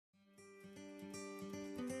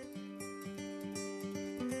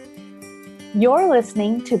You're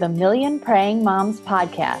listening to the Million Praying Moms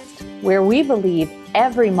podcast, where we believe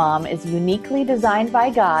every mom is uniquely designed by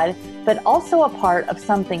God, but also a part of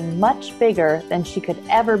something much bigger than she could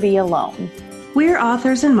ever be alone. We're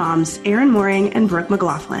authors and moms, Erin Mooring and Brooke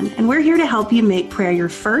McLaughlin, and we're here to help you make prayer your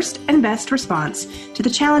first and best response to the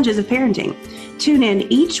challenges of parenting. Tune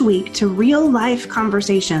in each week to real-life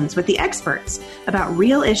conversations with the experts about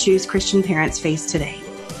real issues Christian parents face today.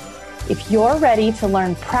 If you're ready to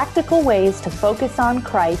learn practical ways to focus on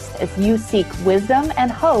Christ as you seek wisdom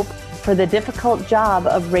and hope for the difficult job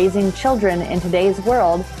of raising children in today's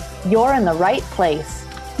world, you're in the right place.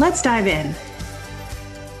 Let's dive in.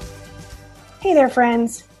 Hey there,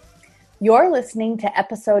 friends. You're listening to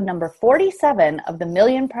episode number 47 of the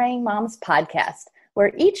Million Praying Moms podcast,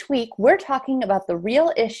 where each week we're talking about the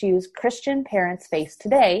real issues Christian parents face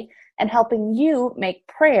today and helping you make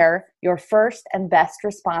prayer your first and best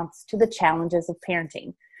response to the challenges of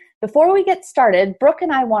parenting. Before we get started, Brooke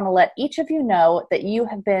and I want to let each of you know that you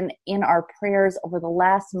have been in our prayers over the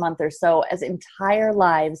last month or so as entire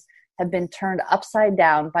lives have been turned upside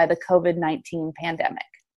down by the COVID-19 pandemic.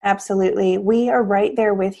 Absolutely. We are right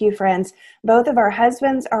there with you, friends. Both of our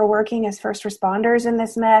husbands are working as first responders in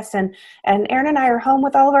this mess, and Erin and I are home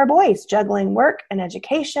with all of our boys, juggling work and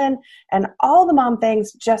education and all the mom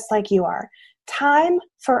things just like you are. Time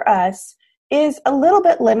for us is a little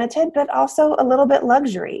bit limited, but also a little bit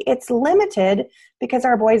luxury. It's limited because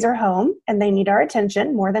our boys are home and they need our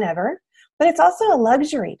attention more than ever, but it's also a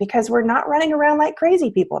luxury because we're not running around like crazy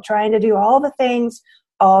people trying to do all the things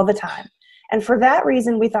all the time. And for that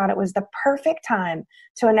reason, we thought it was the perfect time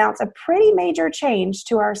to announce a pretty major change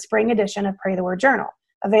to our spring edition of Pray the Word Journal,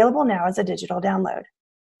 available now as a digital download.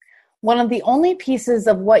 One of the only pieces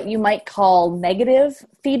of what you might call negative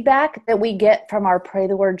feedback that we get from our Pray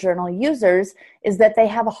the Word Journal users is that they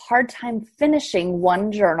have a hard time finishing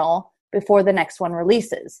one journal before the next one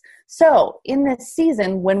releases. So in this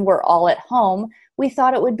season, when we're all at home, we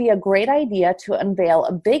thought it would be a great idea to unveil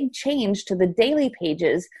a big change to the daily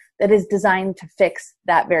pages that is designed to fix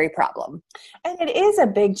that very problem. And it is a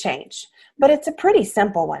big change, but it's a pretty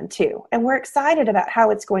simple one too. And we're excited about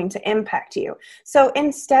how it's going to impact you. So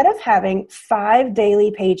instead of having 5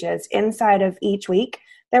 daily pages inside of each week,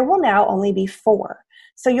 there will now only be 4.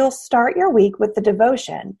 So you'll start your week with the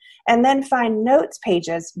devotion and then find notes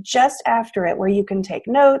pages just after it where you can take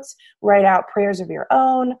notes, write out prayers of your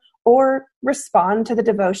own, or respond to the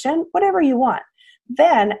devotion, whatever you want.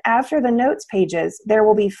 Then, after the notes pages, there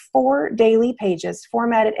will be 4 daily pages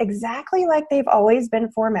formatted exactly like they've always been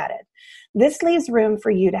formatted. This leaves room for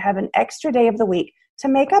you to have an extra day of the week to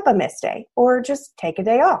make up a missed day or just take a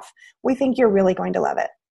day off. We think you're really going to love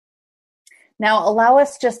it. Now, allow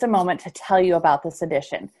us just a moment to tell you about this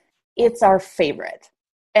edition. It's our favorite.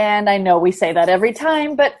 And I know we say that every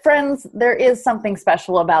time, but friends, there is something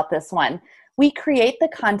special about this one. We create the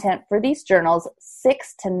content for these journals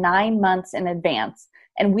 6 to 9 months in advance,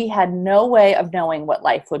 and we had no way of knowing what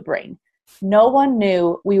life would bring. No one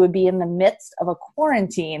knew we would be in the midst of a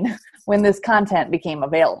quarantine when this content became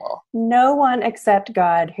available. No one except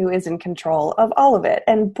God, who is in control of all of it.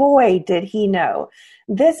 And boy, did he know.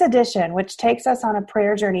 This edition, which takes us on a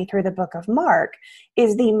prayer journey through the book of Mark,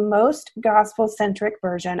 is the most gospel-centric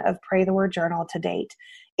version of Pray the Word Journal to date.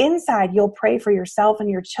 Inside, you'll pray for yourself and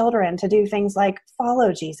your children to do things like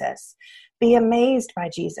follow Jesus, be amazed by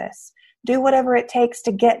Jesus, do whatever it takes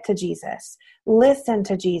to get to Jesus, listen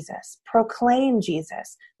to Jesus, proclaim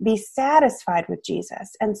Jesus, be satisfied with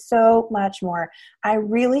Jesus, and so much more. I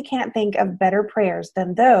really can't think of better prayers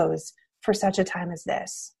than those for such a time as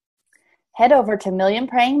this. Head over to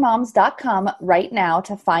millionprayingmoms.com right now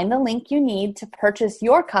to find the link you need to purchase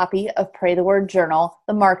your copy of Pray the Word Journal,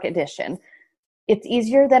 the Mark edition. It's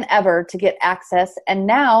easier than ever to get access, and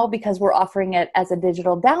now, because we're offering it as a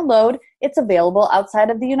digital download, it's available outside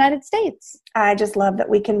of the United States. I just love that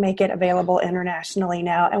we can make it available internationally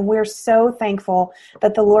now, and we're so thankful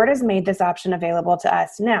that the Lord has made this option available to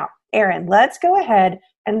us. Now, Erin, let's go ahead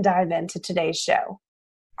and dive into today's show.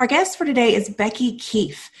 Our guest for today is Becky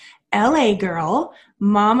Keife, LA girl,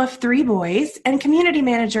 mom of 3 boys, and community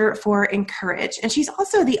manager for Encourage. And she's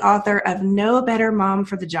also the author of No Better Mom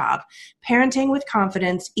for the Job, Parenting with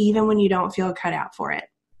Confidence, Even When You Don't Feel Cut Out for It.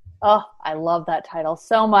 Oh, I love that title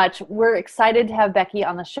so much. We're excited to have Becky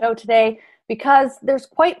on the show today because there's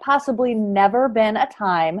quite possibly never been a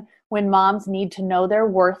time when moms need to know their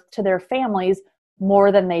worth to their families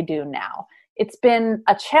more than they do now. it's been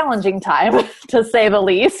a challenging time, to say the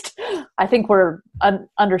least. I think we're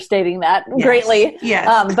understating that greatly.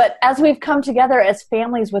 Yes. But as we've come together as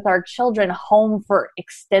families with our children home for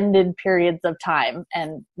extended periods of time,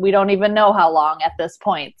 and we don't even know how long at this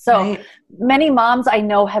point. So many moms I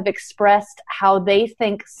know have expressed how they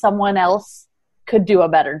think someone else could do a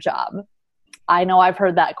better job. I know I've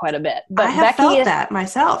heard that quite a bit. But I have felt that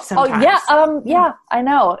myself sometimes. Yeah, I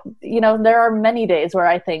know. There are many days where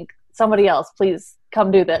I think, somebody else, please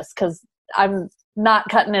come do this, because I'm not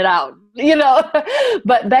cutting it out,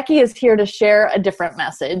 But Becky is here to share a different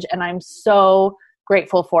message, and I'm so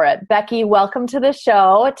grateful for it. Becky, welcome to the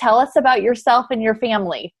show. Tell us about yourself and your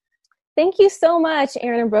family. Thank you so much,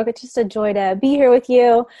 Erin and Brooke. It's just a joy to be here with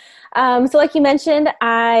you. So like you mentioned,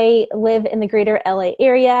 I live in the greater LA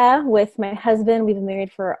area with my husband. We've been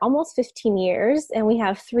married for almost 15 years, and we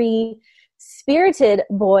have 3 spirited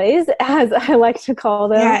boys, as I like to call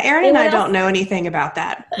them. Yeah, Erin and I don't know anything about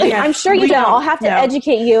that. I'm sure you don't. I'll have to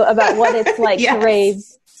educate you about what it's like to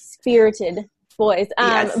raise spirited boys.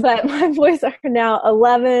 But my boys are now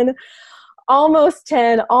 11, almost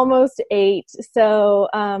 10, almost 8. So,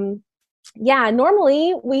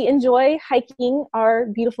 normally we enjoy hiking our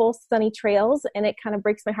beautiful sunny trails, and it kind of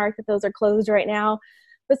breaks my heart that those are closed right now.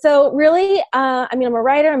 But so really, I'm a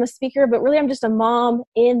writer, I'm a speaker, but really I'm just a mom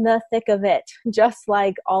in the thick of it, just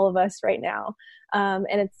like all of us right now.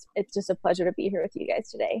 And it's just a pleasure to be here with you guys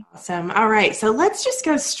today. Awesome. All right. So let's just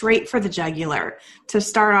go straight for the jugular to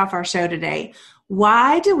start off our show today.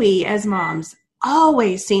 Why do we as moms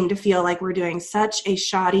always seem to feel like we're doing such a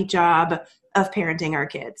shoddy job of parenting our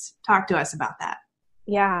kids? Talk to us about that.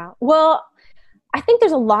 Yeah. Well, I think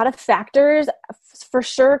there's a lot of factors. For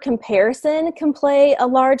sure, comparison can play a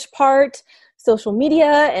large part. Social media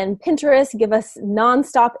and Pinterest give us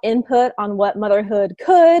nonstop input on what motherhood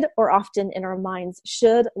could, or often in our minds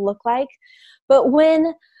should, look like. But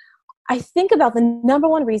when I think about the number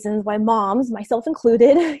one reasons why moms, myself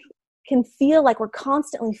included, can feel like we're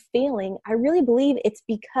constantly failing, I really believe it's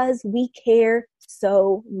because we care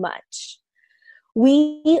so much.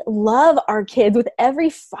 We love our kids with every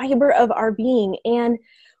fiber of our being, and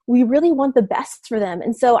we really want the best for them.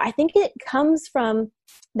 And so I think it comes from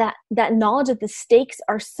that knowledge that the stakes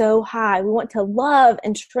are so high. We want to love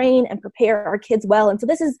and train and prepare our kids well. And so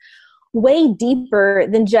this is way deeper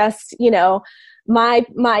than just, my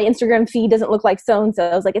Instagram feed doesn't look like so-and-so.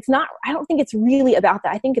 I was like, it's not, I don't think it's really about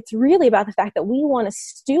that. I think it's really about the fact that we want to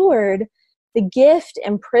steward the gift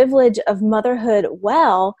and privilege of motherhood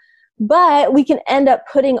well, but we can end up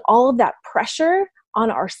putting all of that pressure on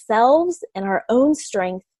ourselves and our own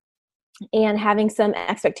strength and having some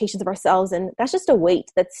expectations of ourselves. And that's just a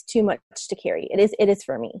weight that's too much to carry. It is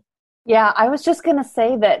for me. Yeah. I was just going to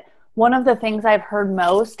say that one of the things I've heard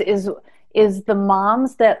most is the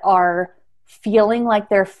moms that are feeling like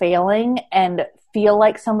they're failing and feel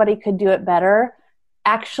like somebody could do it better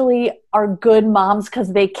actually are good moms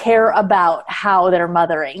because they care about how they're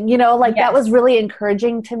mothering. Yes. That was really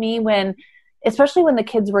encouraging to me especially when the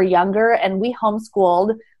kids were younger, and we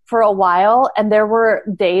homeschooled for a while. And there were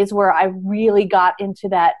days where I really got into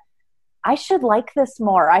that. I should like this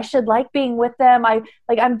more. I should like being with them.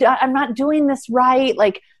 I'm not doing this right.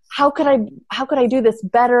 Like, how could I do this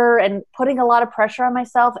better? And putting a lot of pressure on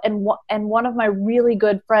myself. And one of my really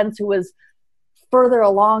good friends who was further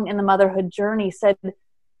along in the motherhood journey said,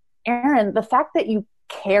 Erin, the fact that you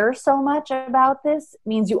care so much about this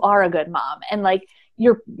means you are a good mom. And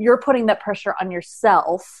you're putting that pressure on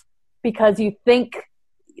yourself because you think,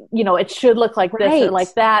 it should look like this or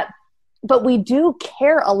like that. But we do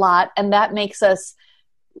care a lot, and that makes us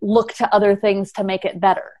look to other things to make it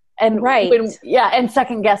better. And and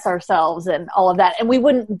second guess ourselves and all of that. And we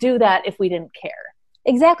wouldn't do that if we didn't care.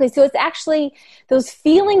 Exactly. So it's actually those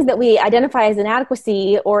feelings that we identify as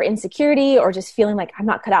inadequacy or insecurity or just feeling like I'm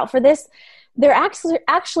not cut out for this. They're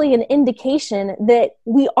actually an indication that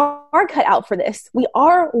we are cut out for this. We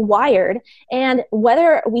are wired. And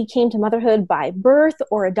whether we came to motherhood by birth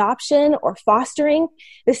or adoption or fostering,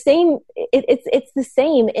 it's the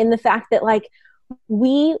same in the fact that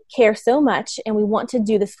we care so much and we want to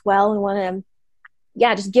do this well. We want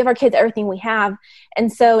to just give our kids everything we have.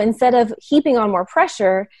 And so instead of heaping on more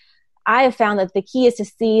pressure, I have found that the key is to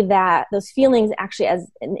see that those feelings actually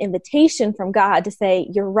as an invitation from God to say,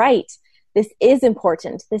 you're right. This is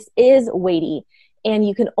important. This is weighty. And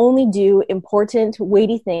you can only do important,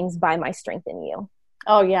 weighty things by my strength in you.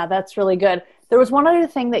 Oh yeah, that's really good. There was one other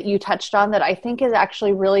thing that you touched on that I think is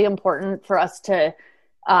actually really important for us to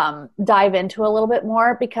dive into a little bit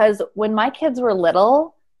more, because when my kids were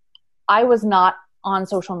little, I was not on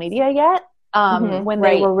social media yet when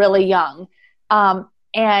they were really young.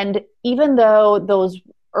 And even though those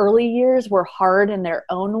early years were hard in their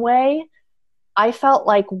own way, I felt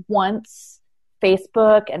like once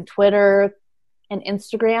Facebook and Twitter and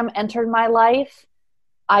Instagram entered my life,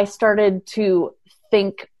 I started to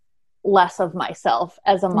think less of myself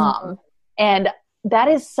as a mom. Mm-hmm. And that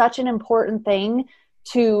is such an important thing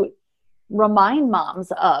to remind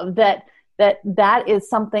moms of, that is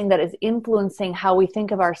something that is influencing how we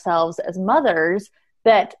think of ourselves as mothers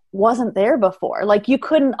that wasn't there before. Like, you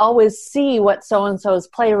couldn't always see what so-and-so's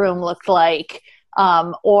playroom looked like,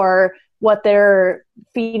 or what they're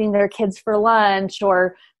feeding their kids for lunch,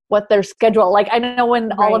 or what their schedule. Like, I know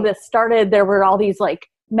when all of this started, there were all these like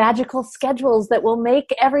magical schedules that will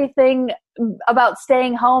make everything about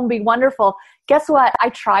staying home be wonderful. Guess what? I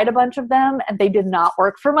tried a bunch of them and they did not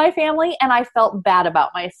work for my family, and I felt bad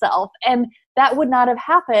about myself. And that would not have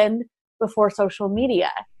happened before social media.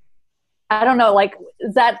 I don't know, like,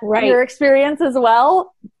 is that your experience as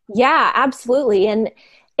well? Yeah, absolutely. And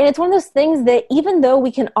it's one of those things that even though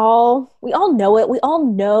we all know it, we all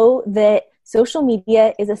know that social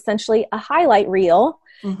media is essentially a highlight reel.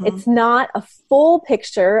 Mm-hmm. It's not a full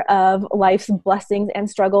picture of life's blessings and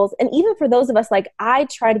struggles. And even for those of us, like, I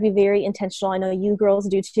try to be very intentional, I know you girls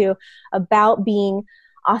do too, about being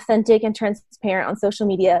authentic and transparent on social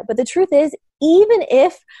media. But the truth is, even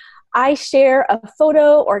if I share a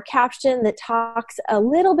photo or caption that talks a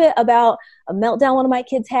little bit about a meltdown one of my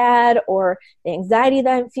kids had, or the anxiety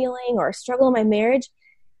that I'm feeling, or a struggle in my marriage,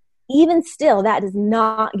 even still, that does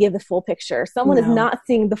not give the full picture. Someone is not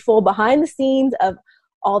seeing the full behind the scenes of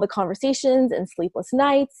all the conversations and sleepless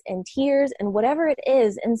nights and tears and whatever it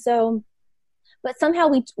is. And so, but somehow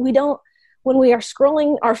we don't, when we are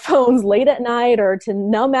scrolling our phones late at night or to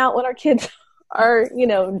numb out when our kids are,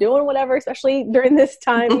 doing whatever, especially during this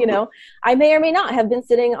time, I may or may not have been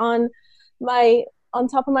sitting on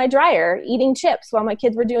top of my dryer eating chips while my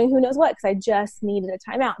kids were doing who knows what, because I just needed a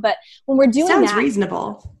timeout. But when we're doing Sounds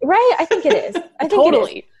reasonable. Right? I think it is. I think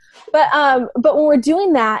totally. It is. But when we're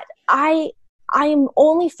doing that, I am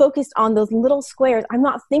only focused on those little squares. I'm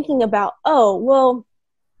not thinking about, oh, well,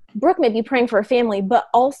 Brooke may be praying for her family, but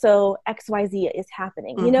also XYZ is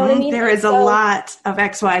happening. You know what I mean? There is a lot of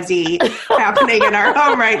XYZ happening in our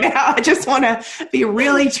home right now. I just want to be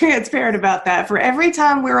really transparent about that. For every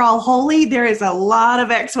time we're all holy, there is a lot of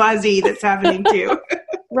XYZ that's happening too.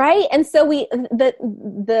 Right. And so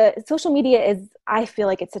the social media is, I feel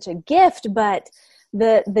like it's such a gift, but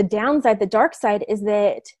the downside, the dark side is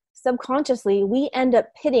that subconsciously we end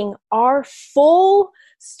up pitting our full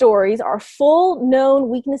stories, our full known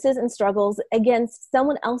weaknesses and struggles against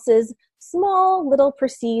someone else's small little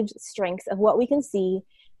perceived strengths of what we can see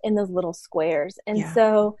in those little squares. And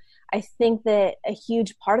so I think that a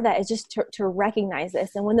huge part of that is just to recognize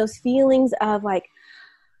this. And when those feelings of like,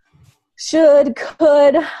 should,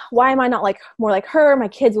 could, why am I not like more like her? My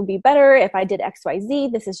kids would be better if I did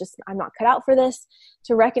XYZ. This is just, I'm not cut out for this.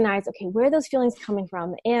 To recognize, okay, where are those feelings coming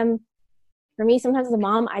from? And for me, sometimes as a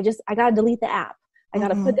mom, I got to delete the app. I got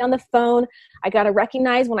to put down the phone. I got to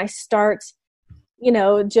recognize when I start,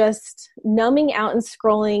 just numbing out and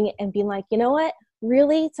scrolling and being like, you know what?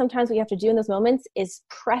 Really, sometimes what you have to do in those moments is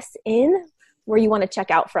press in where you want to check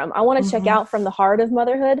out from. I want to check out from the heart of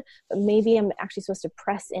motherhood, but maybe I'm actually supposed to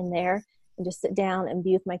press in there and just sit down and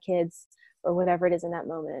be with my kids or whatever it is in that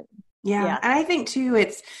moment. Yeah. And I think too,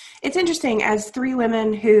 it's interesting as three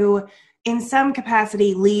women who in some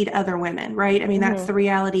capacity lead other women, right? I mean, that's the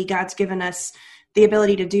reality. God's given us the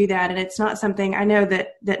ability to do that. And it's not something, I know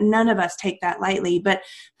that none of us take that lightly, but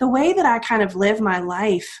the way that I kind of live my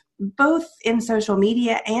life, both in social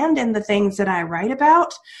media and in the things that I write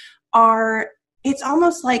about, it's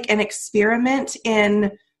almost like an experiment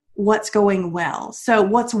in what's going well. So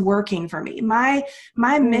what's working for me. My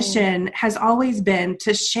mission has always been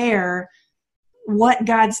to share what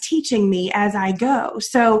God's teaching me as I go.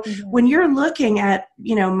 So when you're looking at,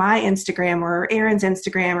 my Instagram or Aaron's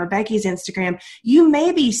Instagram or Becky's Instagram, you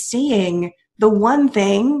may be seeing the one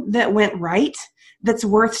thing that went right that's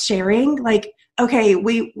worth sharing. Like, okay,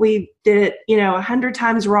 we did it, 100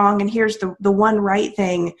 times wrong, and here's the one right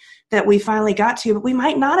thing that we finally got to, but we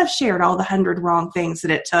might not have shared all the 100 wrong things that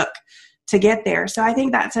it took to get there. So I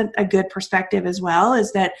think that's a good perspective as well,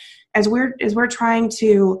 is that as we're trying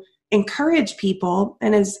to encourage people,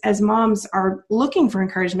 and as moms are looking for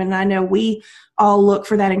encouragement, and I know we all look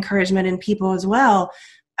for that encouragement in people as well,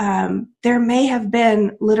 there may have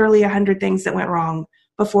been literally 100 things that went wrong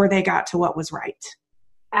before they got to what was right.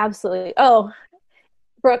 Absolutely. Oh,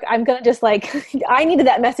 Brooke, I'm going to just I needed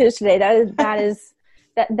that message today. That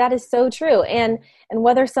is so true. And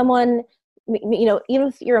whether someone, even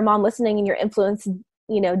if you're a mom listening and your influence,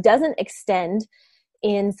 doesn't extend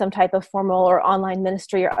in some type of formal or online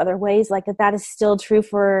ministry or other ways, like that is still true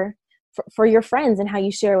for your friends and how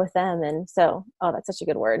you share with them. And so, that's such a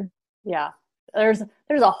good word. Yeah. There's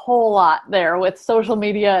a whole lot there with social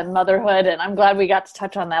media and motherhood, and I'm glad we got to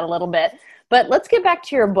touch on that a little bit. But let's get back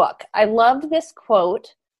to your book. I loved this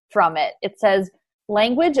quote from it. It says,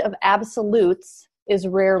 "Language of absolutes is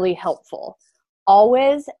rarely helpful.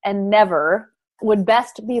 Always and never would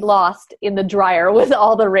best be lost in the dryer with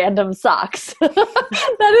all the random socks."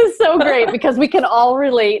 That is so great because we can all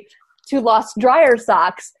relate to lost dryer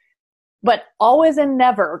socks, but always and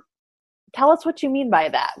never. Tell us what you mean by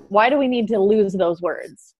that. Why do we need to lose those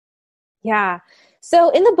words? Yeah. So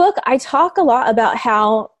in the book, I talk a lot about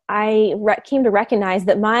how I came to recognize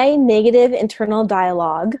that my negative internal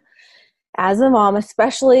dialogue as a mom,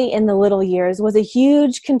 especially in the little years, was a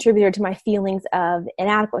huge contributor to my feelings of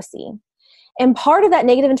inadequacy. And part of that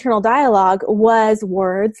negative internal dialogue was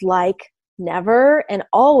words like never and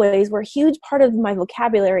always were a huge part of my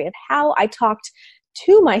vocabulary of how I talked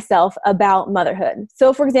to myself about motherhood.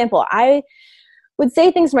 So for example, I would say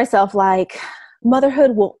things to myself like,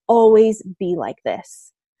 motherhood will always be like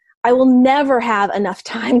this. I will never have enough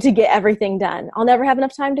time to get everything done. I'll never have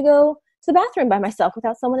enough time to go to the bathroom by myself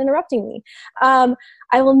without someone interrupting me. I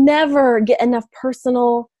will never get enough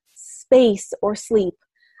personal space or sleep.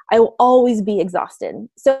 I will always be exhausted.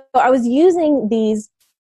 So I was using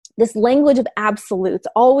this language of absolutes,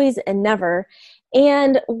 always and never.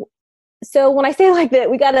 And so when I say like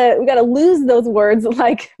that, we gotta lose those words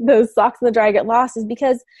like those socks in the dryer get lost, is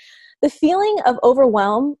because the feeling of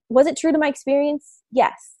overwhelm, was it true to my experience?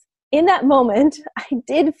 Yes. In that moment, I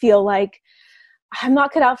did feel like I'm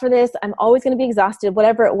not cut out for this. I'm always going to be exhausted,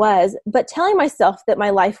 whatever it was. But telling myself that my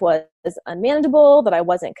life was unmanageable, that I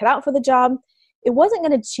wasn't cut out for the job, it wasn't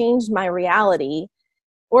going to change my reality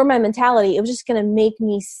or my mentality. It was just going to make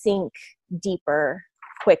me sink deeper,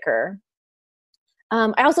 quicker.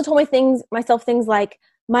 I also told myself things like,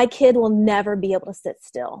 my kid will never be able to sit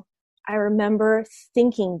still. I remember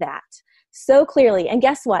thinking that so clearly. And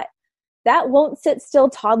guess what? That won't sit still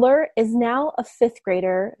toddler is now a 5th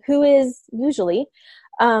grader who is usually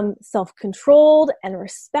self-controlled and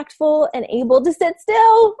respectful and able to sit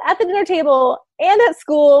still at the dinner table and at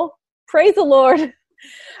school. Praise the Lord.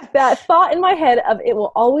 That thought in my head of it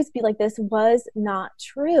will always be like this was not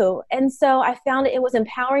true. And so I found it was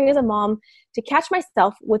empowering as a mom to catch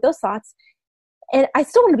myself with those thoughts. And I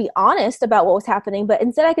still want to be honest about what was happening, but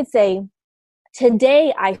instead I could say,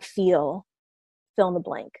 today I feel fill in the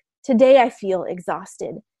blank. Today I feel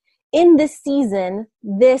exhausted. In this season,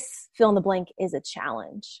 this fill in the blank is a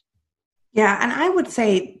challenge. Yeah, and I would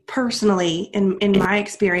say personally, in my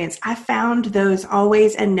experience, I found those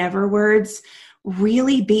always and never words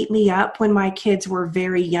really beat me up when my kids were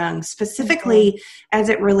very young, specifically as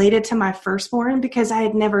it related to my firstborn, because I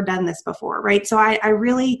had never done this before, right? So I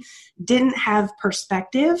really didn't have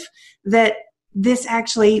perspective that this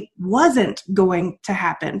actually wasn't going to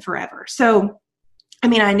happen forever. So I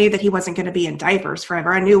mean, I knew that he wasn't going to be in diapers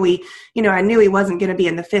forever. I knew he wasn't going to be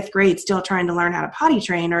in the 5th grade still trying to learn how to potty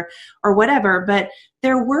train or whatever. But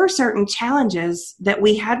there were certain challenges that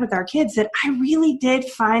we had with our kids that I really did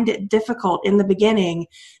find it difficult in the beginning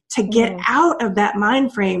to get out of that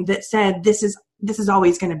mind frame that said, this is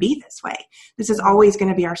always going to be this way. This is always going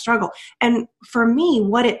to be our struggle. And for me,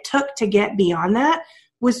 what it took to get beyond that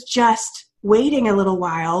was just waiting a little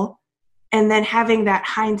while and then having that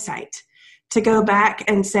hindsight to go back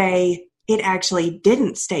and say, it actually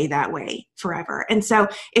didn't stay that way forever. And so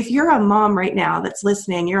if you're a mom right now that's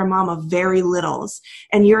listening, you're a mom of very littles,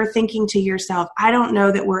 and you're thinking to yourself, I don't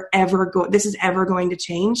know that this is ever going to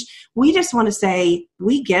change. We just want to say,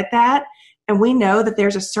 we get that. And we know that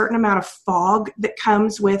there's a certain amount of fog that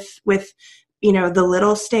comes with the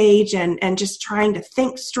little stage and just trying to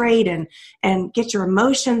think straight and get your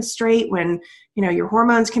emotions straight when, your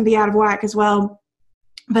hormones can be out of whack as well.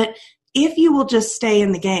 But if you will just stay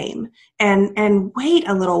in the game and wait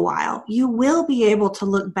a little while, you will be able to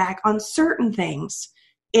look back on certain things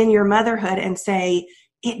in your motherhood and say,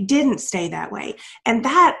 it didn't stay that way. And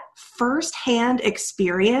that firsthand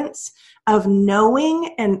experience of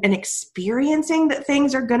knowing and experiencing that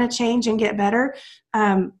things are going to change and get better,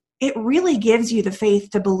 it really gives you the faith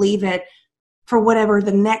to believe it for whatever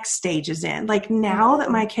the next stage is in. Like now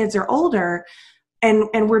that my kids are older,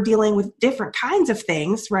 and we're dealing with different kinds of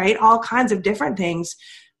things, right? All kinds of different things.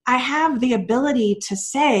 I have the ability to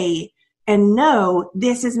say and know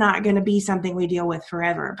this is not going to be something we deal with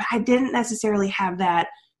forever. But I didn't necessarily have that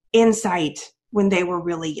insight when they were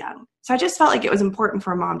really young. So I just felt like it was important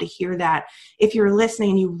for a mom to hear that. If you're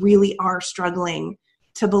listening and you really are struggling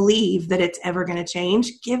to believe that it's ever going to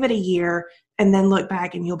change, give it a year, and then look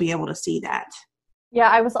back and you'll be able to see that. Yeah,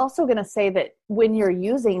 I was also going to say that when you're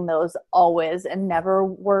using those always and never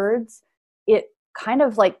words, it kind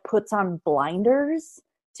of like puts on blinders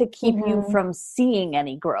to keep you from seeing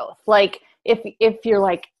any growth. Like if you're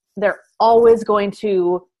like, they're always going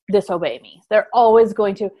to disobey me, they're always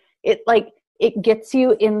going to, it gets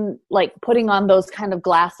you in like putting on those kind of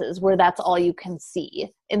glasses where that's all you can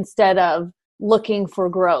see, instead of looking for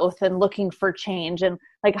growth and looking for change. And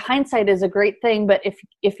like hindsight is a great thing, but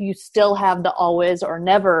if you still have the always or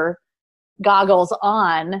never goggles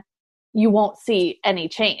on, you won't see any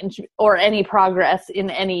change or any progress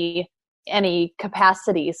in any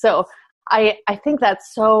capacity. So I think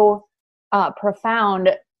that's so profound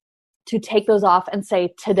to take those off and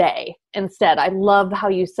say today instead. I love how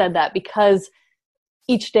you said that, because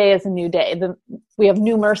each day is a new day. We have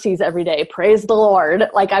new mercies every day. Praise the Lord.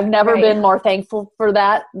 Like I've never been more thankful for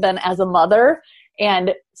that than as a mother.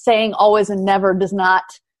 And saying always and never does not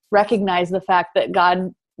recognize the fact that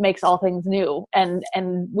God makes all things new, and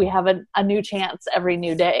we have a new chance every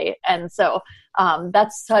new day. And so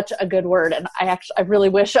that's such a good word. And I really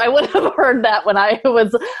wish I would have heard that when I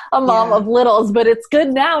was a mom of littles, but it's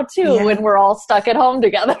good now too, when we're all stuck at home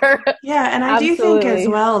together. Yeah. And I do think as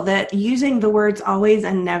well that using the words always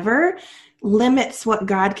and never limits what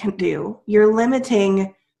God can do. You're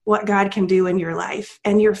limiting what God can do in your life,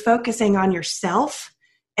 and you're focusing on yourself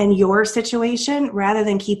and your situation rather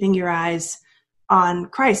than keeping your eyes on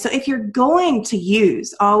Christ. So if you're going to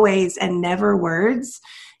use always and never words,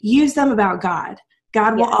 use them about God.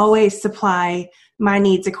 God will always supply my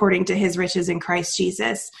needs according to his riches in Christ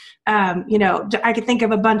Jesus. I could think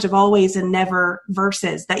of a bunch of always and never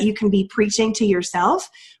verses that you can be preaching to yourself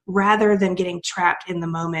rather than getting trapped in the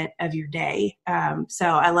moment of your day. So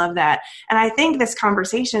I love that. And I think this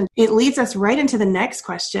conversation, it leads us right into the next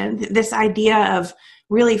question, this idea of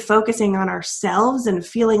really focusing on ourselves and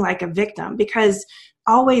feeling like a victim, because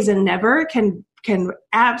always and never can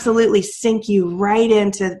absolutely sink you right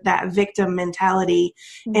into that victim mentality.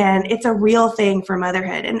 And it's a real thing for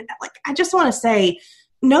motherhood. And like, I just want to say,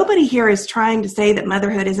 nobody here is trying to say that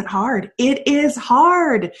motherhood isn't hard. It is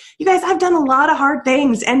hard. You guys, I've done a lot of hard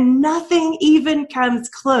things, and nothing even comes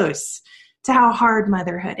close to how hard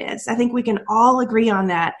motherhood is. I think we can all agree on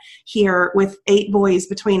that here with 8 boys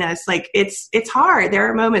between us. Like it's hard. There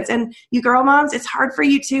are moments, and you girl moms, it's hard for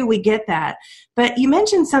you too. We get that. But you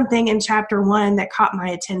mentioned something in chapter 1 that caught my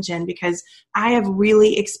attention, because I have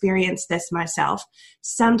really experienced this myself.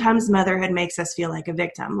 Sometimes motherhood makes us feel like a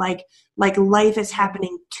victim, like life is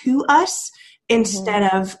happening to us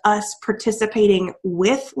instead of us participating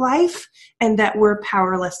with life, and that we're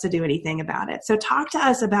powerless to do anything about it. So talk to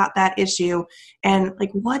us about that issue, and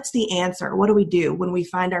like, what's the answer? What do we do when we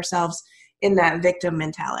find ourselves in that victim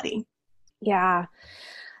mentality? Yeah.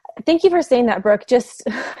 Thank you for saying that, Brooke. Just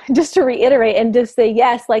to reiterate and just say,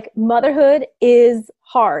 yes, like motherhood is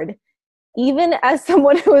hard. Even as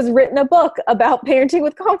someone who has written a book about parenting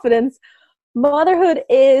with confidence, motherhood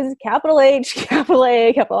is capital H, capital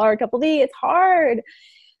A, capital R, capital D. It's hard.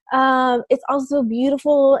 It's also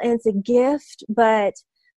beautiful, and it's a gift, but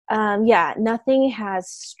nothing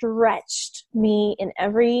has stretched me in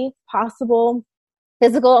every possible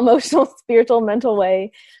physical, emotional, spiritual, mental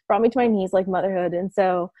way, brought me to my knees like motherhood. And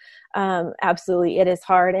so absolutely it is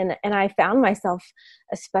hard. And I found myself,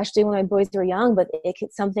 especially when my boys were young, but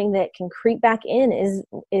it's something that can creep back in is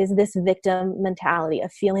this victim mentality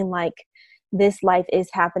of feeling like this life is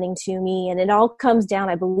happening to me. And it all comes down,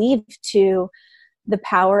 I believe, to the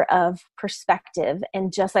power of perspective.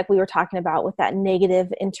 And just like we were talking about with that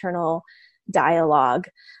negative internal dialogue.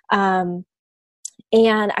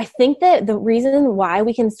 And I think that the reason why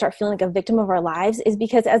we can start feeling like a victim of our lives is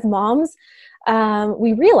because as moms,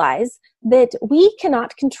 we realize that we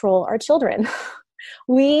cannot control our children.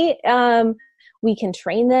 We can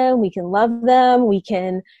train them, we can love them, we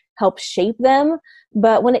can help shape them.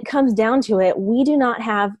 But when it comes down to it, we do not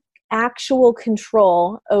have actual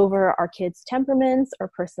control over our kids' temperaments or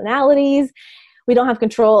personalities. We don't have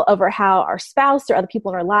control over how our spouse or other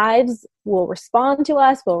people in our lives will respond to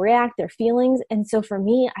us, will react, their feelings. And so for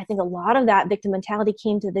me, I think a lot of that victim mentality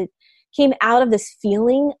came out of this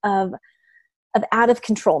feeling of out of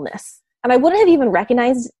controlness. And I wouldn't have even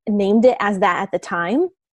named it as that at the time.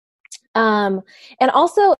 And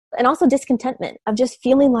also discontentment of just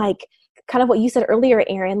feeling like kind of what you said earlier,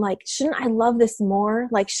 Erin, like, shouldn't I love this more?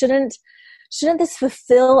 Like, shouldn't this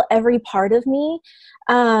fulfill every part of me?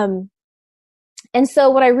 And so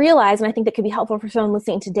what I realized, and I think that could be helpful for someone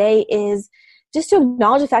listening today, is just to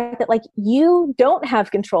acknowledge the fact that like you don't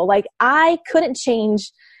have control. Like I couldn't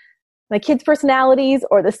change my kids' personalities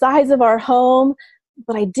or the size of our home,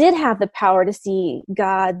 but I did have the power to see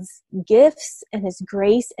God's gifts and his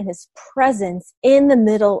grace and his presence in the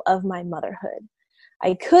middle of my motherhood.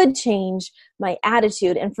 I could change my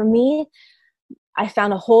attitude. And for me, I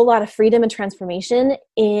found a whole lot of freedom and transformation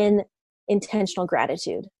in intentional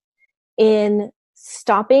gratitude, in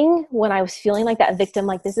stopping when I was feeling like that victim,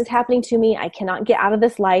 like this is happening to me, I cannot get out of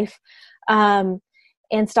this life,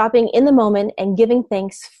 and stopping in the moment and giving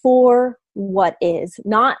thanks for what is,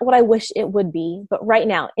 not what I wish it would be, but right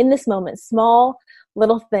now, in this moment, small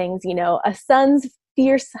little things, a son's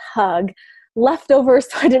fierce hug,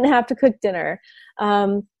 leftovers so I didn't have to cook dinner,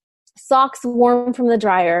 socks warm from the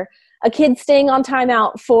dryer, a kid staying on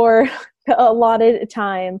timeout for a allotted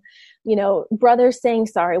time, brothers saying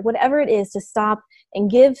sorry, whatever it is, to stop and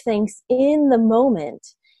give thanks in the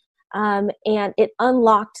moment. And it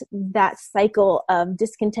unlocked that cycle of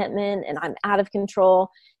discontentment and I'm out of control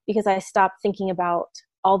because I stopped thinking about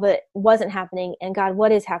all that wasn't happening and God,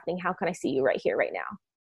 what is happening? How can I see you right here, right now?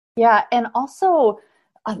 Yeah. And also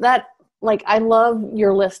that, I love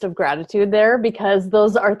your list of gratitude there, because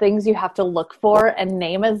those are things you have to look for and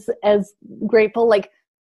name as grateful. Like,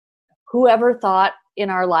 whoever thought in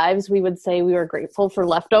our lives we would say we were grateful for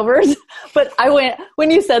leftovers. But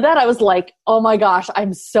when you said that, I was like, oh my gosh,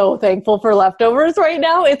 I'm so thankful for leftovers right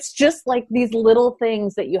now. It's just like these little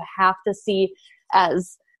things that you have to see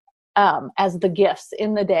as the gifts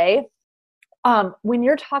in the day. When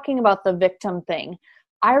you're talking about the victim thing,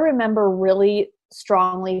 I remember really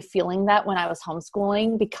strongly feeling that when I was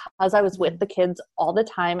homeschooling, because I was with the kids all the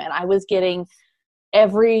time and I was getting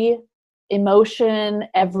every emotion,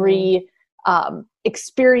 every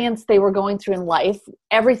experience they were going through in life.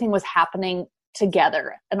 Everything was happening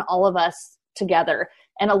together and all of us together.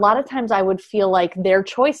 And a lot of times I would feel like their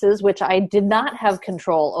choices, which I did not have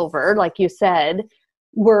control over, like you said,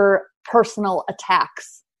 were personal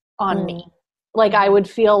attacks on me. Like, I would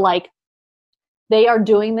feel like they are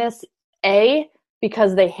doing this, A,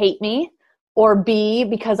 because they hate me, or B,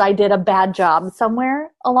 because I did a bad job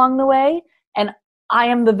somewhere along the way. And I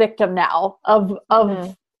am the victim now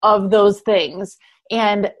of those things.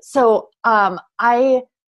 And so I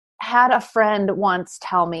had a friend once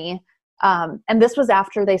tell me, and this was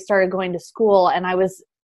after they started going to school, and I was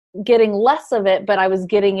getting less of it, but I was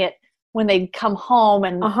getting it when they'd come home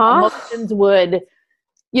and emotions would,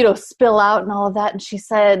 spill out and all of that. And she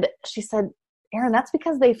said, Erin, that's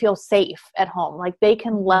because they feel safe at home. Like, they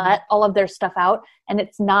can let all of their stuff out and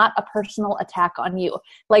it's not a personal attack on you.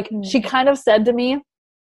 Like, she kind of said to me,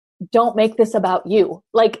 don't make this about you.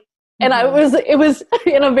 Like, and it was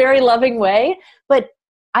in a very loving way, but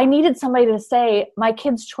I needed somebody to say, my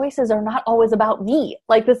kids' choices are not always about me.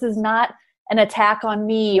 Like, this is not an attack on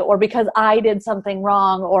me or because I did something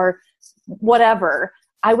wrong or whatever.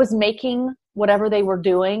 I was making whatever they were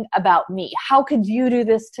doing about me. How could you do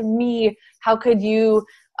this to me? How could you,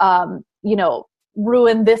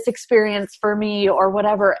 ruin this experience for me or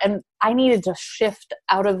whatever? And I needed to shift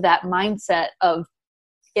out of that mindset of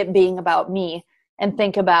it being about me and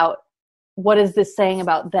think about, what is this saying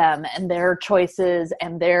about them and their choices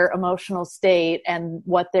and their emotional state and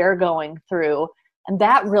what they're going through? And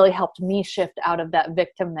that really helped me shift out of that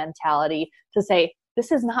victim mentality to say,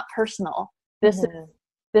 this is not personal. This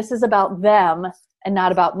is about them and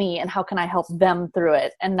not about me. And how can I help them through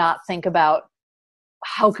it and not think about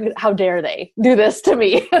how dare they do this to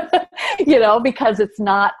me? Because it's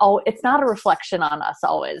not a reflection on us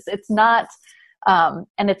always. It's not,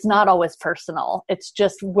 and it's not always personal. It's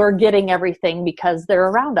just, we're getting everything because they're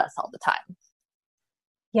around us all the time.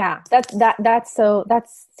 Yeah, that's so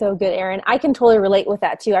good, Erin. I can totally relate with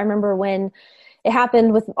that too. I remember when it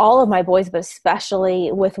happened with all of my boys, but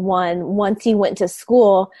especially with one, once he went to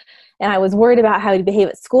school, and I was worried about how he'd behave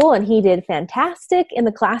at school, and he did fantastic in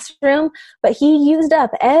the classroom, but he used up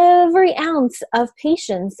every ounce of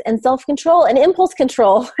patience and self-control and impulse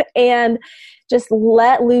control and just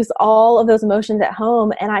let loose all of those emotions at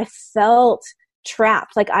home. And I felt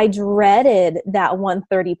trapped. Like, I dreaded that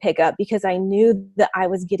 1:30 pickup because I knew that I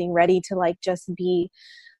was getting ready to just be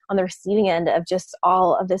on the receiving end of just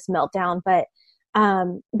all of this meltdown. But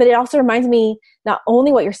it also reminds me, not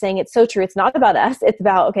only what you're saying, it's so true. It's not about us. It's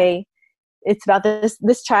about, it's about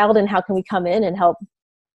this child, and how can we come in and help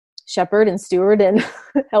shepherd and steward and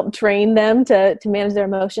help train them to manage their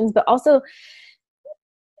emotions. But also,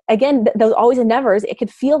 again, those always and nevers, it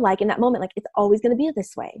could feel like in that moment, like, it's always going to be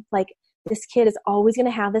this way. Like, this kid is always going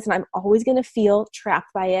to have this, and I'm always going to feel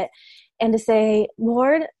trapped by it. And to say,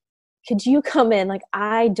 Lord, could you come in? Like,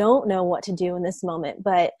 I don't know what to do in this moment,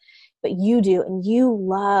 but you do, and you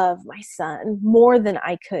love my son more than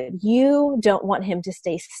I could. You don't want him to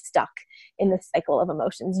stay stuck in this cycle of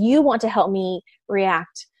emotions. You want to help me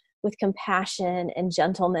react with compassion and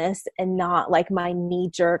gentleness and not like my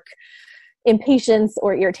knee-jerk impatience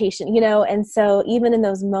or irritation, And so even in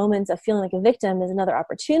those moments of feeling like a victim is another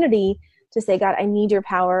opportunity to say, God, I need your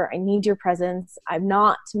power. I need your presence. I'm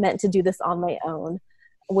not meant to do this on my own.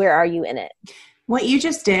 Where are you in it? What you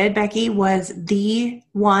just did, Becky, was the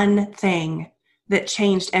one thing that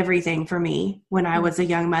changed everything for me when I was a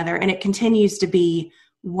young mother. And it continues to be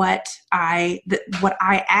what I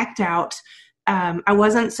act out. I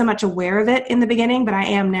wasn't so much aware of it in the beginning, but I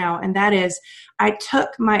am now. And that is, I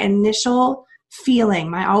took my initial feeling,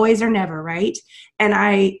 my always or never, right? And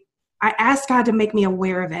I asked God to make me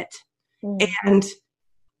aware of it. And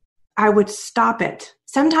I would stop it.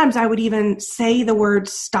 Sometimes I would even say the word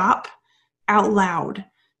stop out loud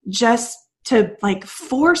just to like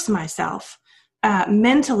force myself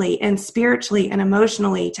mentally and spiritually and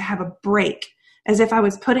emotionally to have a break, as if I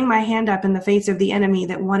was putting my hand up in the face of the enemy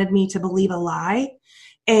that wanted me to believe a lie.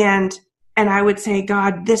 And I would say,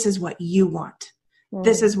 God, this is what you want.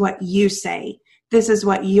 This is what you say. This is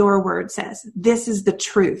what your word says. This is the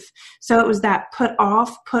truth. So it was that put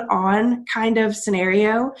off, put on kind of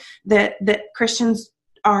scenario that Christians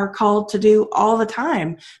are called to do all the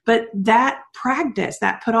time. But that practice,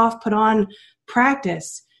 that put off, put on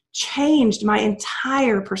practice changed my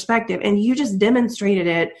entire perspective. And you just demonstrated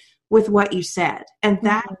it with what you said. And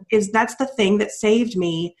that's the thing that saved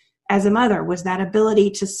me as a mother, was that ability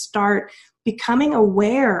to start becoming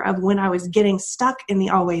aware of when I was getting stuck in the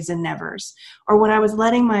always and nevers, or when I was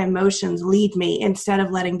letting my emotions lead me instead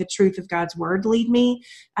of letting the truth of God's word lead me.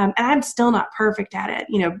 And I'm still not perfect at it.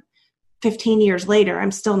 15 years later,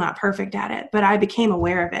 I'm still not perfect at it, but I became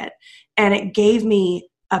aware of it. And it gave me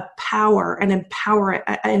a power, an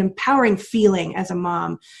empowering feeling as a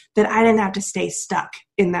mom that I didn't have to stay stuck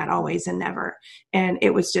in that always and never. And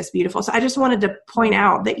it was just beautiful. So I just wanted to point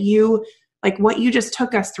out that what you just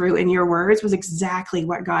took us through in your words was exactly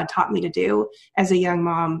what God taught me to do as a young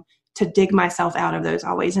mom, to dig myself out of those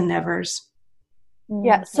always and nevers.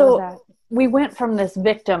 Yeah. So we went from this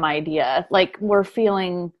victim idea, like we're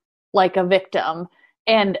feeling like a victim.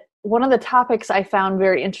 And one of the topics I found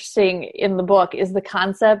very interesting in the book is the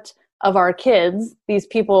concept of our kids, these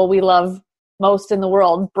people we love most in the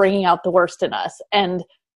world, bringing out the worst in us. And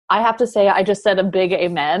I have to say, I just said a big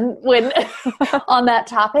amen when on that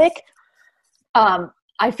topic.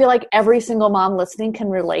 I feel like every single mom listening can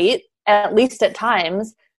relate, at least at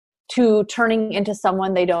times, to turning into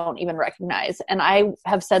someone they don't even recognize. And I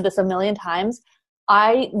have said this a million times.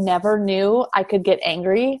 I never knew I could get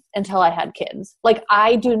angry until I had kids. Like,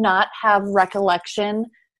 I do not have recollection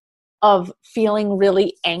of feeling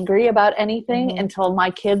really angry about anything until my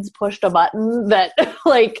kids pushed a button that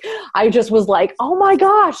I just was like, oh my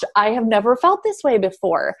gosh, I have never felt this way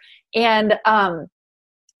before. And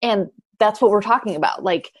that's what we're talking about.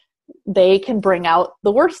 Like, they can bring out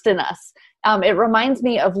the worst in us. It reminds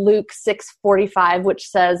me of Luke 6:45, which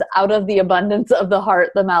says, out of the abundance of the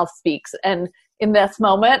heart, the mouth speaks. And in this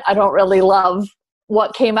moment, I don't really love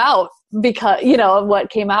what came out, because, what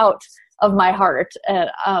came out of my heart and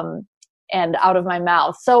out of my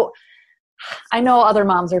mouth. So I know other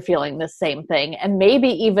moms are feeling the same thing. And maybe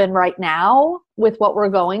even right now with what we're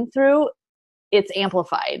going through, it's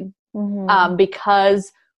amplified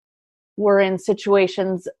because we're in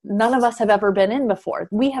situations none of us have ever been in before.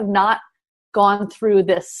 We have not gone through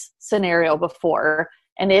this scenario before,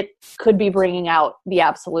 and it could be bringing out the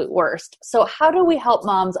absolute worst. So how do we help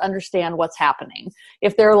moms understand what's happening?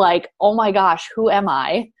 If they're like, oh my gosh, who am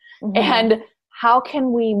I? And how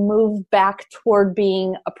can we move back toward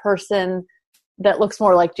being a person that looks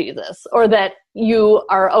more like Jesus, or that you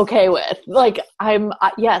are okay with? Like,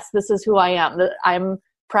 yes, this is who I am. I'm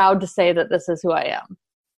proud to say that this is who I am.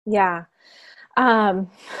 Yeah.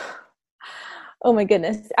 Oh my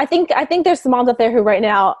goodness. I think there's some moms out there who right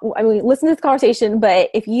now, listen to this conversation, but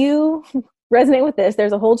if you resonate with this,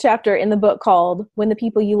 there's a whole chapter in the book called When the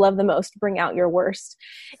People You Love the Most Bring Out Your Worst.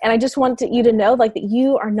 And I just want you to know that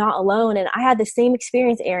you are not alone. And I had the same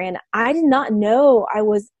experience, Erin. I did not know I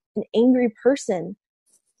was an angry person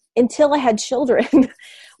until I had children,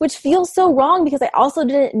 which feels so wrong because I also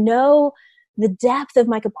didn't know the depth of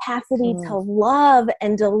my capacity to love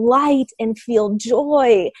and delight and feel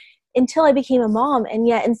joy until I became a mom.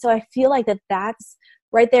 And so I feel like that's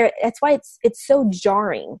right there. That's why it's so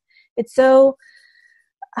jarring. It's so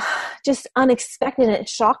just unexpected, and it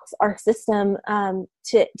shocks our system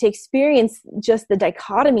to experience just the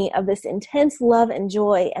dichotomy of this intense love and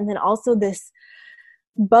joy, and then also this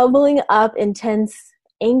bubbling up intense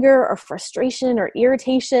anger or frustration or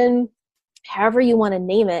irritation however you want to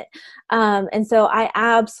name it. And so I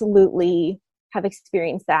absolutely have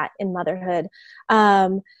experienced that in motherhood. I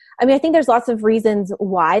mean, I think there's lots of reasons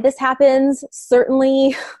why this happens.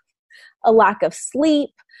 Certainly a lack of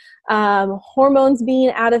sleep, hormones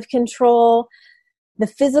being out of control, the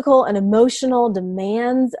physical and emotional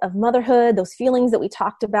demands of motherhood, those feelings that we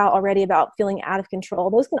talked about already about feeling out of control,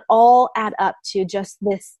 those can all add up to just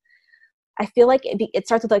this. I feel like it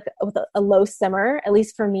starts with a low simmer. At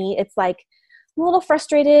least for me, it's like, I'm a little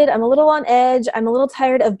frustrated. I'm a little on edge. I'm a little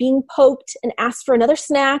tired of being poked and asked for another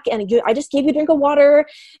snack. And I just gave you a drink of water,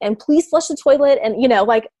 and please flush the toilet. And,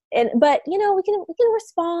 but we can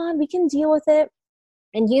respond, we can deal with it.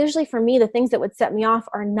 And usually for me, the things that would set me off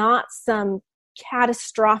are not some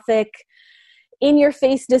catastrophic in your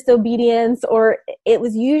face disobedience, or it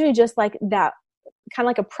was usually just like that, kind of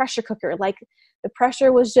like a pressure cooker. Like the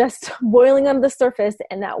pressure was just boiling under the surface,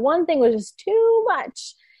 and that one thing was just too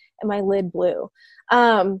much. And my lid blew.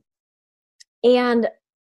 And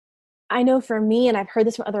I know for me, and I've heard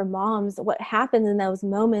this from other moms, what happens in those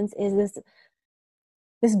moments is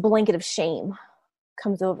this blanket of shame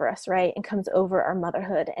comes over us, right? And comes over our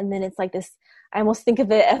motherhood. And then it's like this, I almost think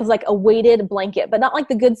of it as like a weighted blanket, but not like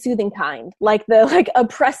the good soothing kind, like the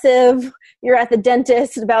oppressive, you're at the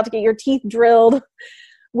dentist about to get your teeth drilled,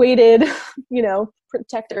 weighted,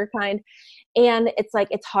 protector kind. And it's like,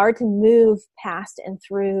 it's hard to move past and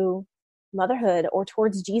through motherhood or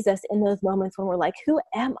towards Jesus in those moments when we're like, who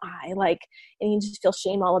am I? And you just feel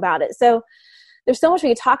shame all about it. So there's so much we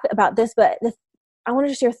could talk about this, but I want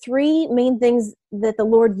to share 3 main things that the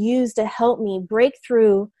Lord used to help me break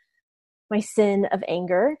through my sin of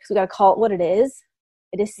anger. Because we got to call it what it is.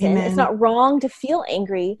 It is sin. Amen. It's not wrong to feel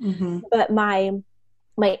angry, but my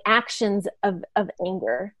actions of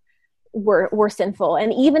anger were sinful.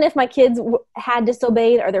 And even if my kids had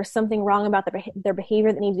disobeyed or there's something wrong about their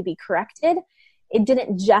behavior that needed to be corrected, it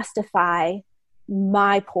didn't justify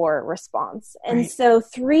my poor response. And right. So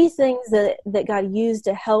 3 things that God used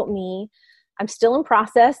to help me. I'm still in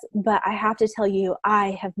process, but I have to tell you,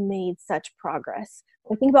 I have made such progress.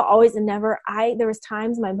 When I think about always and never, there was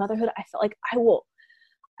times in my motherhood, I felt like I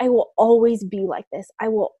will always be like this. I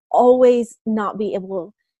will always not be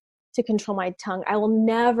able to control my tongue. I will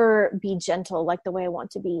never be gentle like the way I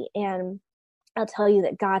want to be. And I'll tell you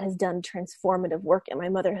that God has done transformative work in my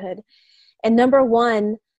motherhood. And number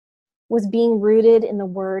 1 was being rooted in the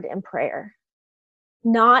word and prayer.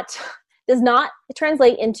 Does not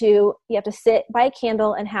translate into you have to sit by a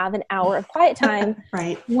candle and have an hour of quiet time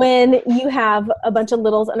right. when you have a bunch of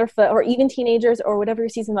littles underfoot, or even teenagers, or whatever your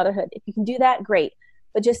season of motherhood. If you can do that, great.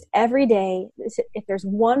 But just every day, if there's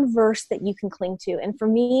one verse that you can cling to. And for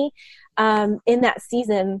me, in that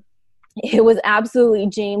season, it was absolutely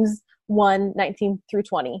James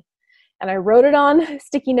 1:19-20. And I wrote it on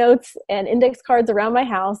sticky notes and index cards around my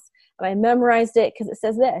house. And I memorized it because it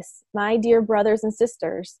says this: my dear brothers and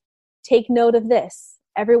sisters, take note of this.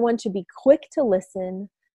 Everyone should be quick to listen,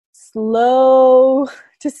 slow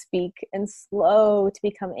to speak, and slow to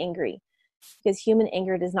become angry, because human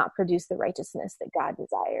anger does not produce the righteousness that God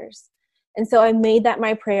desires. And so I made that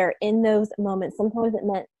my prayer in those moments. Sometimes it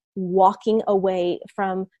meant walking away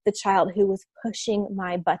from the child who was pushing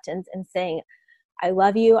my buttons and saying, I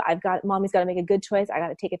love you. Mommy's got to make a good choice. I got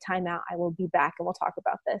to take a time out. I will be back and we'll talk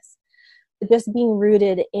about this. But just being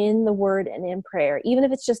rooted in the word and in prayer, even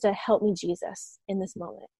if it's just a help me, Jesus, in this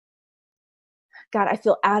moment. God, I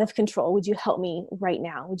feel out of control. Would you help me right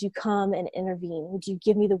now? Would you come and intervene? Would you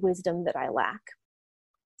give me the wisdom that I lack?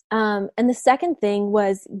 And the second thing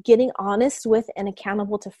was getting honest with and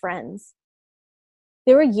accountable to friends.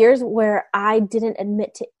 There were years where I didn't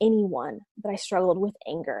admit to anyone that I struggled with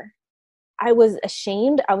anger. I was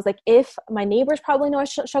ashamed. I was like, if my neighbors probably know I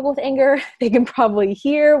struggle with anger, they can probably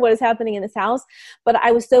hear what is happening in this house. But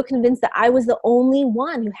I was so convinced that I was the only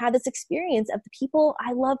one who had this experience of the people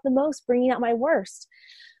I love the most bringing out my worst.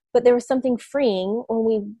 But there was something freeing when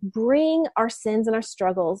we bring our sins and our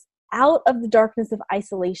struggles out of the darkness of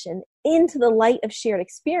isolation into the light of shared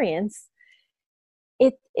experience.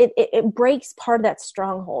 It breaks part of that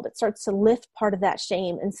stronghold. It starts to lift part of that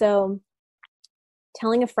shame. And so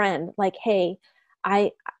telling a friend like, hey,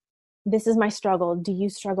 this is my struggle. Do you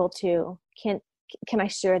struggle too? Can I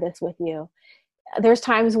share this with you? There's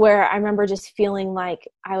times where I remember just feeling like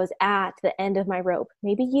I was at the end of my rope.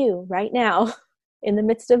 Maybe you right now in the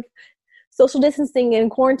midst of social distancing and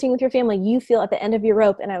quarantine with your family, you feel at the end of your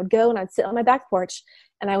rope. And I would go and I'd sit on my back porch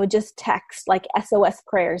and I would just text like SOS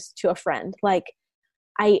prayers to a friend. Like,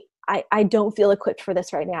 I don't feel equipped for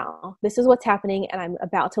this right now. This is what's happening and I'm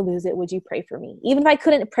about to lose it. Would you pray for me? Even if I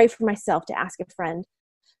couldn't pray for myself, to ask a friend.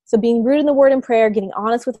 So being rooted in the word and prayer, getting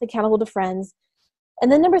honest with accountable to friends.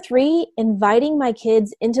 And then number 3, inviting my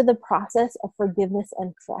kids into the process of forgiveness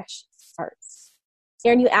and fresh starts.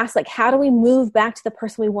 Erin, you asked, like, how do we move back to the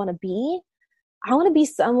person we want to be? I want to be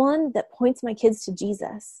someone that points my kids to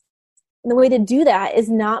Jesus. And the way to do that is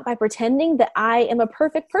not by pretending that I am a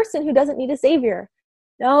perfect person who doesn't need a savior.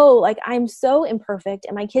 No, like, I'm so imperfect,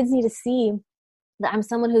 and my kids need to see that I'm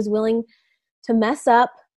someone who's willing to mess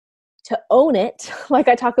up, to own it. Like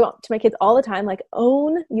I talk about to my kids all the time, like,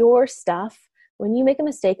 own your stuff. When you make a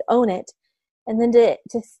mistake, own it. And then to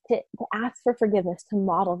ask for forgiveness, to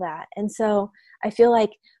model that. And so I feel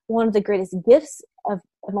like one of the greatest gifts of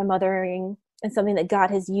my mothering, and something that God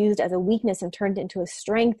has used as a weakness and turned into a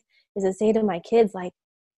strength, is to say to my kids, like,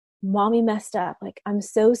 Mommy messed up. Like, I'm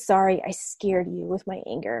so sorry I scared you with my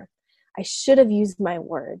anger. I should have used my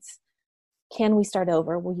words. Can we start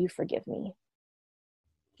over? Will you forgive me?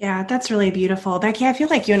 Yeah, that's really beautiful. Becky, I feel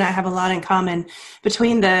like you and I have a lot in common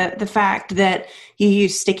between the fact that you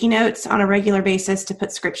use sticky notes on a regular basis to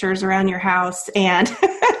put scriptures around your house. And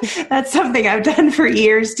that's something I've done for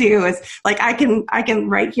years too, is like, I can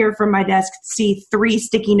right here from my desk see 3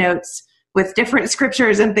 sticky notes with different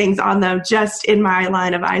scriptures and things on them just in my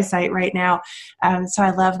line of eyesight right now. So I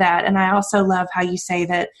love that. And I also love how you say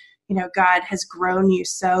that, you know, God has grown you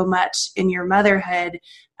so much in your motherhood.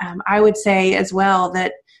 I would say as well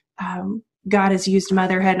that God has used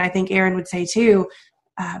motherhood, and I think Erin would say too,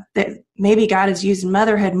 that maybe God has used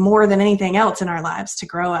motherhood more than anything else in our lives to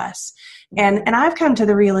grow us. And I've come to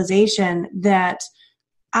the realization that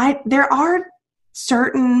there are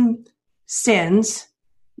certain sins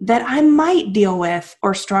that I might deal with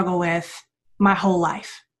or struggle with my whole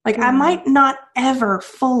life. Like, I might not ever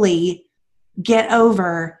fully get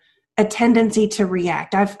over a tendency to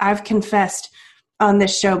react. I've confessed on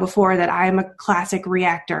this show before that I'm a classic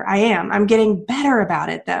reactor. I am. I'm getting better about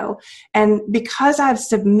it though. And because I've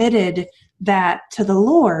submitted that to the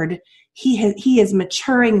Lord, he is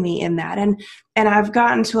maturing me in that. And I've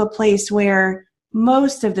gotten to a place where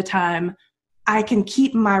most of the time I can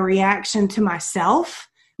keep my reaction to myself,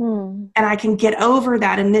 and I can get over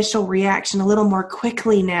that initial reaction a little more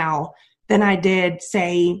quickly now than I did,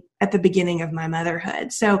 say, at the beginning of my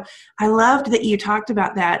motherhood. So I loved that you talked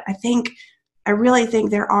about that. I really think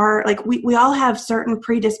there are, like, we all have certain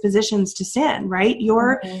predispositions to sin, right?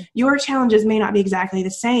 Your challenges may not be exactly the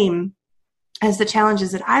same as the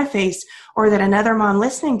challenges that I face or that another mom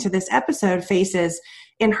listening to this episode faces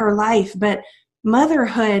in her life. But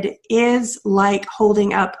motherhood is like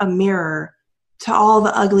holding up a mirror to all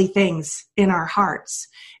the ugly things in our hearts.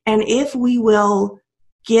 And if we will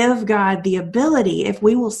give God the ability, if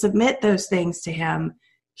we will submit those things to him,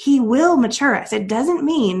 he will mature us. It doesn't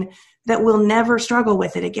mean that we'll never struggle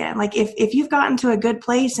with it again. Like, if you've gotten to a good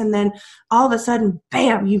place and then all of a sudden,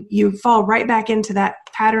 bam, you fall right back into that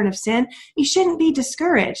pattern of sin, you shouldn't be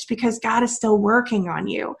discouraged, because God is still working on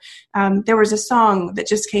you. There was a song that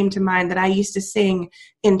just came to mind that I used to sing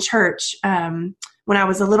in church when I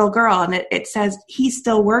was a little girl, and it says, he's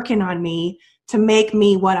still working on me to make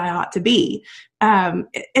me what I ought to be. And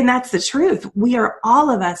that's the truth. We are, all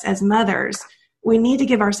of us as mothers, we need to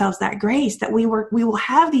give ourselves that grace that we will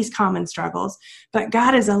have these common struggles, but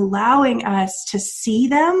God is allowing us to see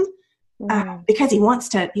them because he wants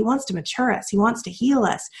to mature us. He wants to heal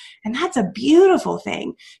us. And that's a beautiful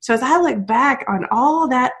thing. So as I look back on all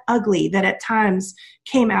that ugly that at times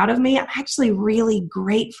came out of me, I'm actually really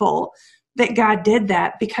grateful that God did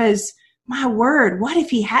that, because my word, what if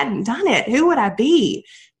he hadn't done it? Who would I be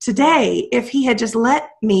today if he had just let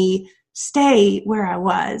me stay where I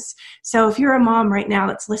was? So if you're a mom right now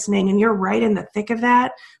that's listening and you're right in the thick of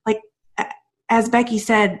that, like, as Becky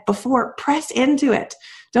said before, press into it.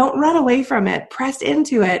 Don't run away from it. Press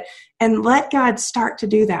into it and let God start to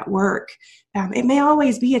do that work. It may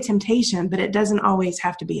always be a temptation, but it doesn't always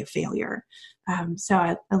have to be a failure. So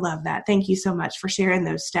I love that. Thank you so much for sharing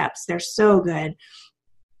those steps. They're so good.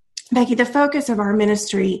 Becky, the focus of our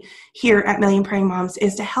ministry here at Million Praying Moms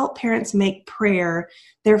is to help parents make prayer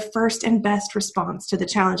their first and best response to the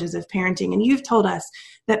challenges of parenting. And you've told us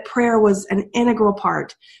that prayer was an integral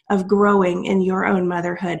part of growing in your own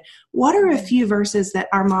motherhood. What are a few verses that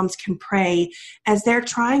our moms can pray as they're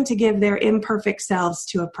trying to give their imperfect selves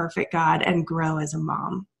to a perfect God and grow as a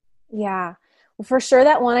mom? Yeah. Well, for sure,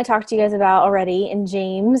 that one I talked to you guys about already in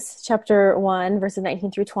James chapter 1, verses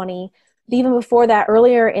 19 through 20. But even before that,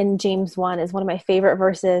 earlier in James 1 is one of my favorite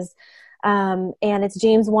verses. And it's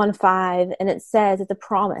James 1:5, and it says, it's a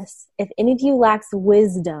promise. If any of you lacks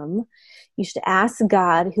wisdom, you should ask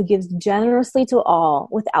God, who gives generously to all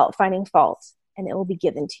without finding fault, and it will be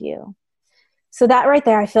given to you. So that right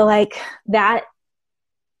there, I feel like that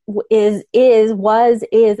is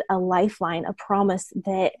a lifeline, a promise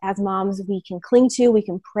that as moms we can cling to, we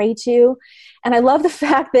can pray to. And I love the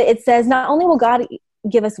fact that it says not only will God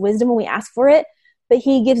give us wisdom when we ask for it, but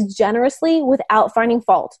he gives generously without finding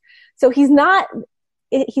fault. So he's not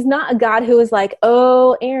a God who is like,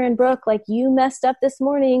 oh, Aaron, Brooke, like you messed up this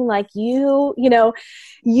morning. Like you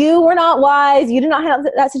were not wise. You did not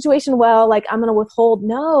handle that situation well. Like I'm going to withhold.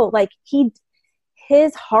 No, like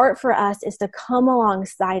his heart for us is to come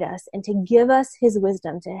alongside us and to give us his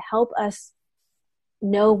wisdom, to help us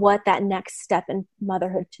know what that next step in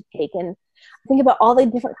motherhood to take. And I think about all the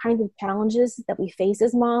different kinds of challenges that we face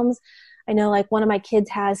as moms. I know like one of my kids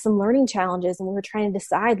has some learning challenges and we were trying to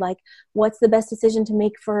decide like what's the best decision to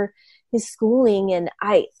make for his schooling. And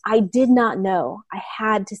I did not know. I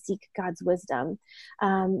had to seek God's wisdom.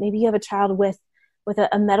 Maybe you have a child with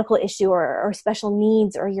a medical issue or special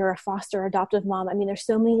needs, or you're a foster or adoptive mom. I mean, there's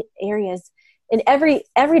so many areas in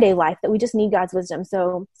everyday life that we just need God's wisdom.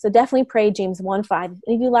 So definitely pray James 1:5. If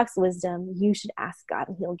any of you lacks wisdom, you should ask God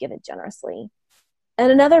and he'll give it generously.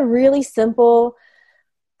 And another really simple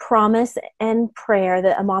promise and prayer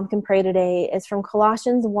that a mom can pray today is from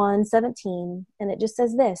Colossians 1:17. And it just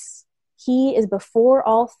says this: he is before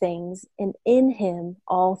all things, and in him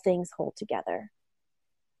all things hold together.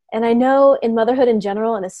 And I know in motherhood in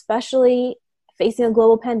general, and especially facing a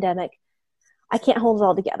global pandemic, I can't hold it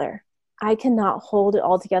all together. I cannot hold it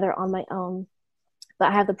all together on my own. But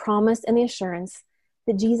I have the promise and the assurance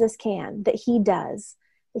that Jesus can, that he does,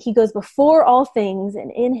 that he goes before all things,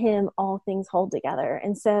 and in him all things hold together.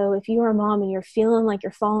 And so if you are a mom and you're feeling like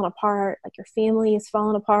you're falling apart, like your family is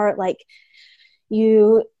falling apart, like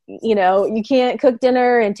you can't cook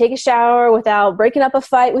dinner and take a shower without breaking up a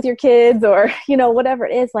fight with your kids, or, whatever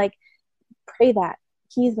it is, like pray that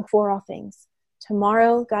he's before all things.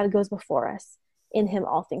 Tomorrow, God goes before us. In him,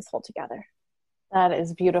 all things hold together. That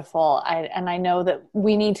is beautiful. I know that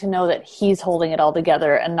we need to know that he's holding it all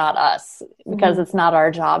together and not us, because it's not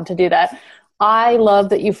our job to do that. I love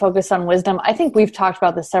that you focus on wisdom. I think we've talked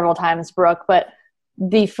about this several times, Brooke, but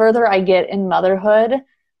the further I get in motherhood,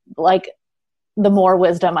 like the more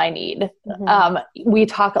wisdom I need. We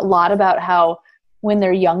talk a lot about how when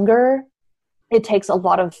they're younger, it takes a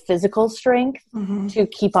lot of physical strength to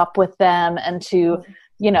keep up with them and to,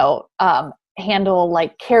 handle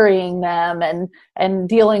like carrying them and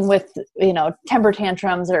dealing with, temper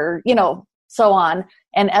tantrums or, so on.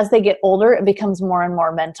 And as they get older, it becomes more and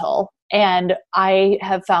more mental. And I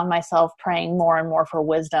have found myself praying more and more for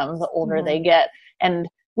wisdom the older they get. And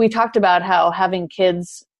we talked about how having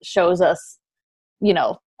kids shows us,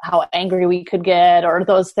 how angry we could get or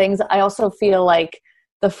those things. I also feel like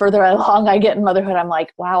the further along I get in motherhood, I'm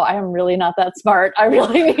like, wow, I am really not that smart. I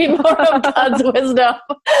really need more of God's wisdom.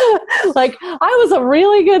 Like, I was a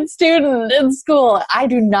really good student in school. I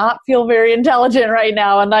do not feel very intelligent right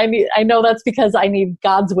now. And I know that's because I need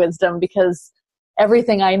God's wisdom, because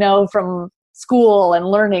everything I know from school and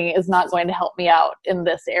learning is not going to help me out in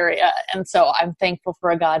this area. And so I'm thankful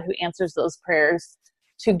for a God who answers those prayers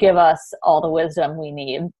to give us all the wisdom we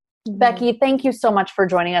need. Becky, thank you so much for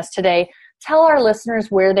joining us today. Tell our listeners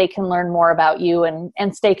where they can learn more about you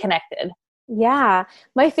and stay connected. Yeah.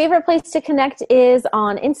 My favorite place to connect is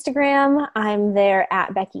on Instagram. I'm there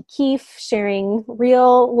at Becky Keife, sharing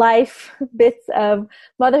real life bits of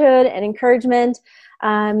motherhood and encouragement.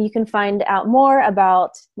 You can find out more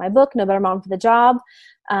about my book, No Better Mom for the Job,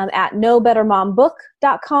 at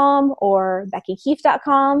nobettermombook.com or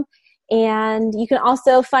beckykeife.com. And you can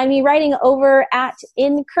also find me writing over at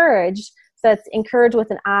Encourage. So that's Encourage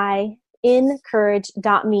with an I,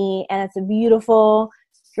 encourage.me. And it's a beautiful,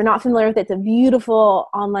 if you're not familiar with it, it's a beautiful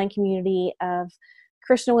online community of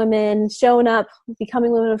Christian women showing up,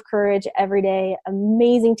 becoming women of courage every day.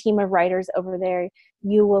 Amazing team of writers over there.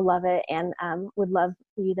 You will love it, and would love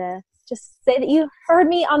for you to just say that you heard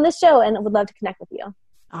me on this show and would love to connect with you.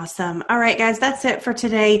 Awesome. All right, guys, that's it for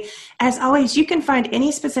today. As always, you can find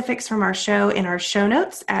any specifics from our show in our show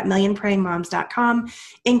notes at millionprayingmoms.com,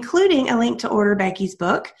 including a link to order Becky's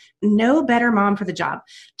book, No Better Mom for the Job.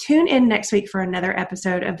 Tune in next week for another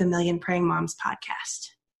episode of the Million Praying Moms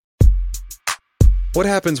podcast. What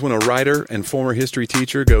happens when a writer and former history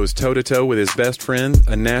teacher goes toe-to-toe with his best friend,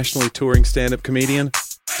 a nationally touring stand-up comedian?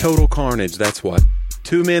 Total carnage, that's what.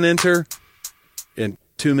 2 men enter and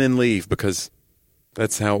 2 men leave, because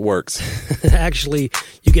that's how it works. Actually,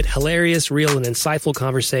 you get hilarious, real, and insightful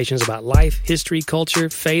conversations about life, history, culture,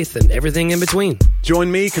 faith, and everything in between. Join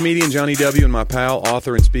me, comedian Johnny W., and my pal,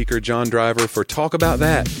 author and speaker John Driver for Talk About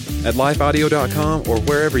That at lifeaudio.com or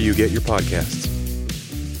wherever you get your podcasts.